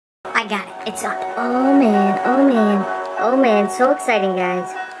I got it. It's on. Oh man, oh man, oh man. So exciting,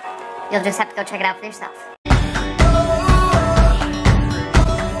 guys. You'll just have to go check it out for yourself.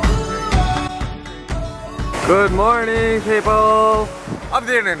 Good morning, people of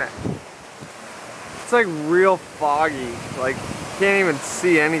the internet. It's like real foggy. Like, can't even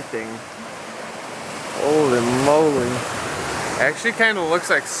see anything. Holy moly. Actually kind of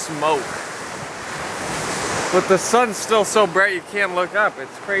looks like smoke. But the sun's still so bright you can't look up.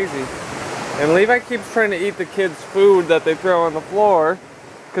 It's crazy. And Levi keeps trying to eat the kids' food that they throw on the floor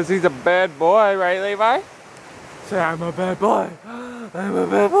because he's a bad boy, right, Levi? Say, I'm a bad boy. I'm a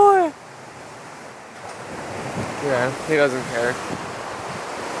bad boy. Yeah, he doesn't care.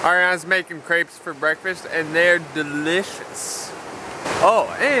 Ariana's making crepes for breakfast and they're delicious.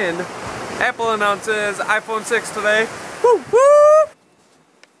 Oh, and Apple announces iPhone 6 today. Woo woo!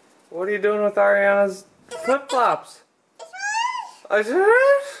 What are you doing with Ariana's flip-flops?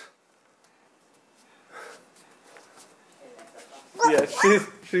 Yeah,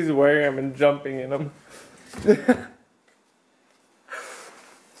 she's wearing them and jumping in them.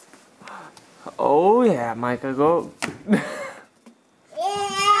 Oh yeah, Micah, go.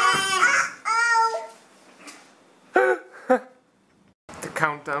 The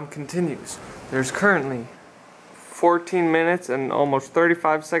countdown continues. There's currently 14 minutes and almost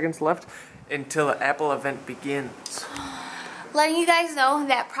 35 seconds left until the Apple event begins. Letting you guys know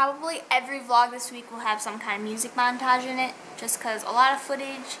that probably every vlog this week will have some kind of music montage in it, just because a lot of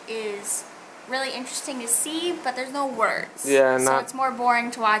footage is really interesting to see, but there's no words. Yeah, so it's more boring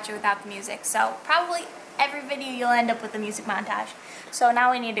to watch it without the music. So probably every video you'll end up with a music montage. So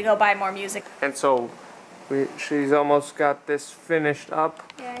now we need to go buy more music. And so she's almost got this finished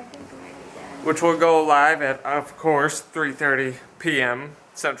up. Yeah, I think we're ready done. Which will go live at, of course, 3:30 p.m.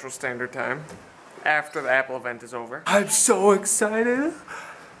 Central Standard Time after the Apple event is over. I'm so excited.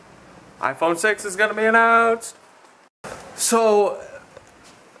 iPhone 6 is gonna be announced. So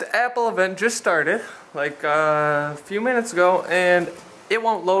the Apple event just started like a few minutes ago and it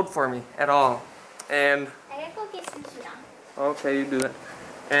won't load for me at all. And I gotta go get some food on. okay, you do that.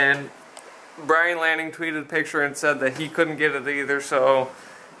 And Brian Lanning tweeted a picture and said that he couldn't get it either, so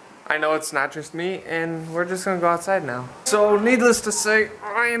I know it's not just me, and we're just gonna go outside now. So needless to say,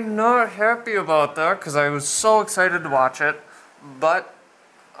 I am not happy about that because I was so excited to watch it, but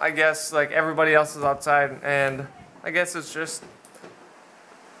I guess like everybody else is outside, and I guess it's just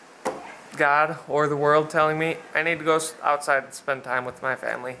God or the world telling me I need to go outside and spend time with my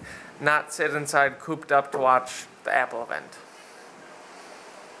family, not sit inside cooped up to watch the Apple event.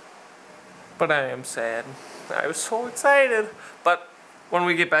 But I am sad. I was so excited. But when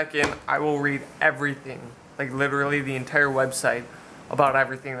we get back in, I will read everything, like literally the entire website about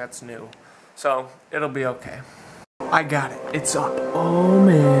everything that's new. So it'll be okay. I got it. It's up. Oh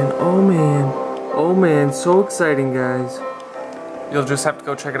man, oh man, oh man, so exciting, guys. You'll just have to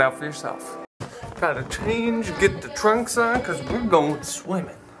go check it out for yourself. Gotta change, get the trunks on, because we're going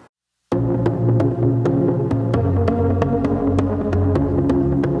swimming.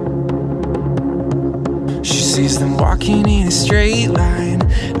 She sees them walking in a straight line.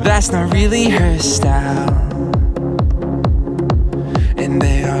 That's not really her style. And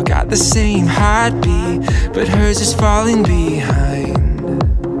they all got the same heartbeat, but hers is falling behind.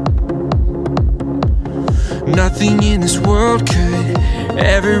 Nothing in this world could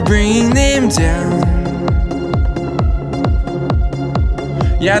ever bring them down.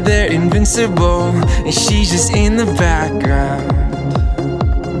 Yeah, they're invincible, and she's just in the background.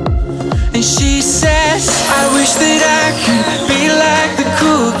 And she says, I wish that I could be like the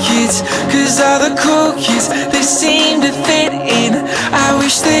cool kids, 'cause all the cool kids, they seem to fit in. I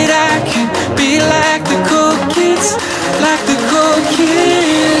wish that I could be like the cool kids, like the cool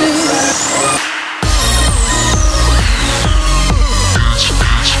kids.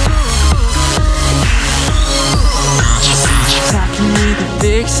 Talking with the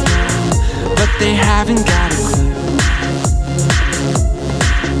big stuff, but they haven't got a clue.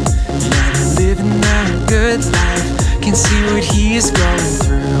 Living a good life, can see what he is going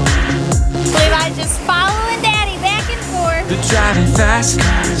through. Levi's just following Daddy back and forth. They're driving fast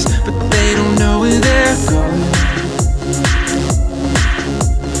cars, but they don't know where they're going.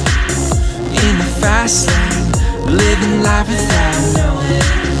 In the fast lane, living life without knowing.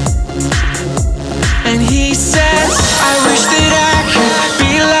 And he says, I wish that I could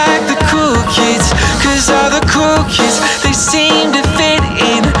be like the cool kids, 'cause all the cool kids, they seem to fit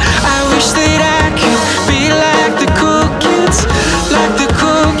in. I wish that I could be like the cool kids, like the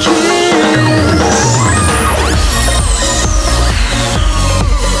cool kids.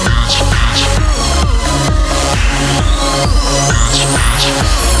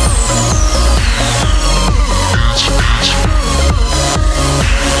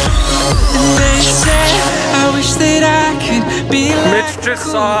 just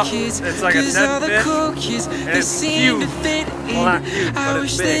cool soft. kids. It's like a 'Cause all dead the fish. cool kids, And they it's seem to huge. fit in. Well, not huge, I but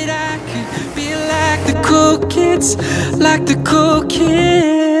wish it's big. that I could be like the cool kids, like the cool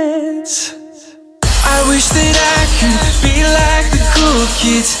kids. I wish that I could be like the cool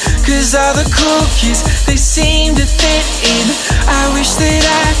kids, 'cause all the cool kids, they seem to fit in. I wish that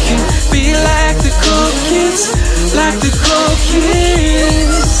I could be like the cool kids, like the cool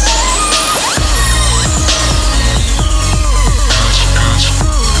kids.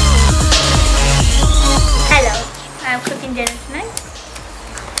 Hello, I'm cooking dinner tonight.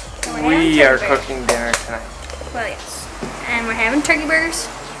 And we're having We are turkey burgers. cooking dinner tonight. Well, yes. And we're having turkey burgers,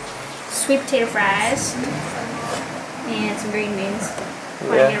 sweet potato fries, and some green beans.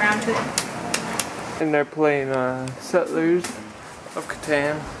 Want to Yeah. get around to it. And they're playing Settlers of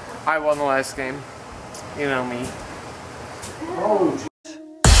Catan. I won the last game. You know me.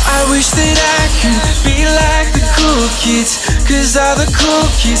 I wish that I could be like the cool kids, 'cause all the cool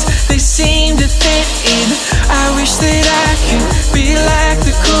kids, they seem to fit in. I wish that I could be like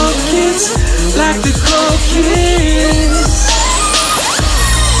the cool kids, like the cool kids.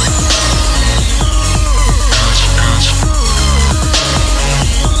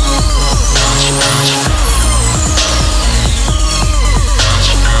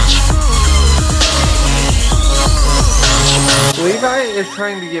 Levi is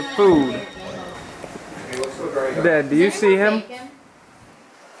trying to get food. Dad, do you see him?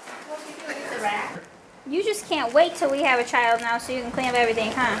 You just can't wait till we have a child now so you can clean up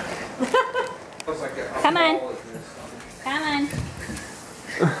everything, huh? Come on. Come on.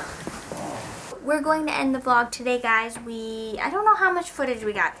 We're going to end the vlog today, guys. I don't know how much footage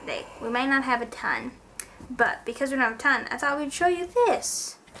we got today. We might not have a ton. But because we don't have a ton, I thought we'd show you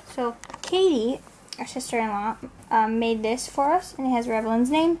this. So Katie, our sister-in-law, made this for us, and it has Revelyn's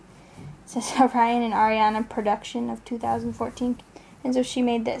name. It says Ryan and Ariana production of 2014. And so she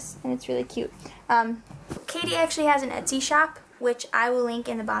made this, and it's really cute. Katie actually has an Etsy shop, which I will link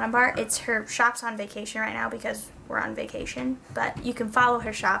in the bottom bar. Her shop's on vacation right now because we're on vacation, but you can follow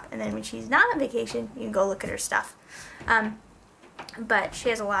her shop, and then when she's not on vacation, you can go look at her stuff. But she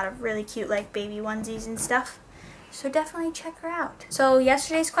has a lot of really cute like baby onesies and stuff, so definitely check her out. So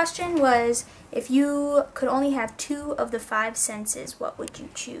yesterday's question was, if you could only have 2 of the 5 senses, what would you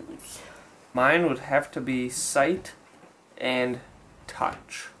choose? Mine would have to be sight and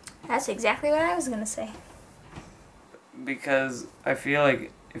touch. That's exactly what I was gonna say. Because I feel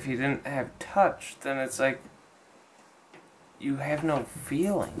like if you didn't have touch, then it's like you have no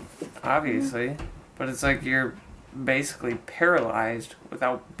feeling, obviously. But it's like you're basically paralyzed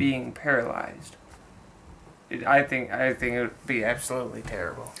without being paralyzed. I think it would be absolutely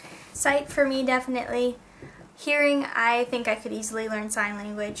terrible. Sight for me, definitely. Hearing, I think I could easily learn sign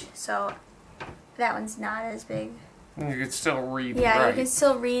language, so that one's not as big. You could still read. Yeah, right. you can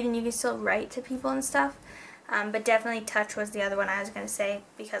still read and you can still write to people and stuff. But definitely touch was the other one I was going to say,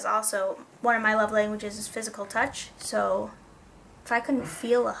 because also one of my love languages is physical touch. So if I couldn't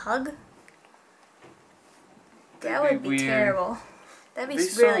feel a hug, that would be terrible. That'd be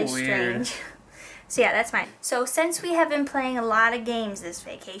really so weird. strange. So yeah, that's mine. So since we have been playing a lot of games this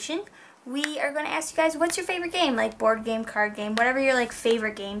vacation, we are going to ask you guys, what's your favorite game? Like board game, card game, whatever your like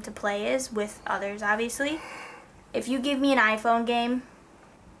favorite game to play is, with others obviously. If you give me an iPhone game,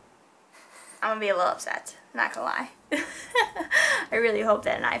 I'm going to be a little upset. Not going to lie. I really hope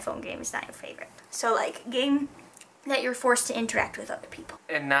that an iPhone game is not your favorite. So like game that you're forced to interact with other people.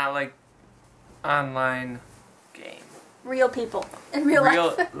 And not like online game. Real people in real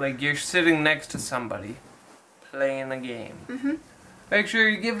life. Like you're sitting next to somebody playing a game. Make sure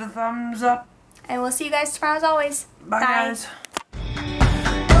you give the thumbs up. And we'll see you guys tomorrow as always. Bye. Guys.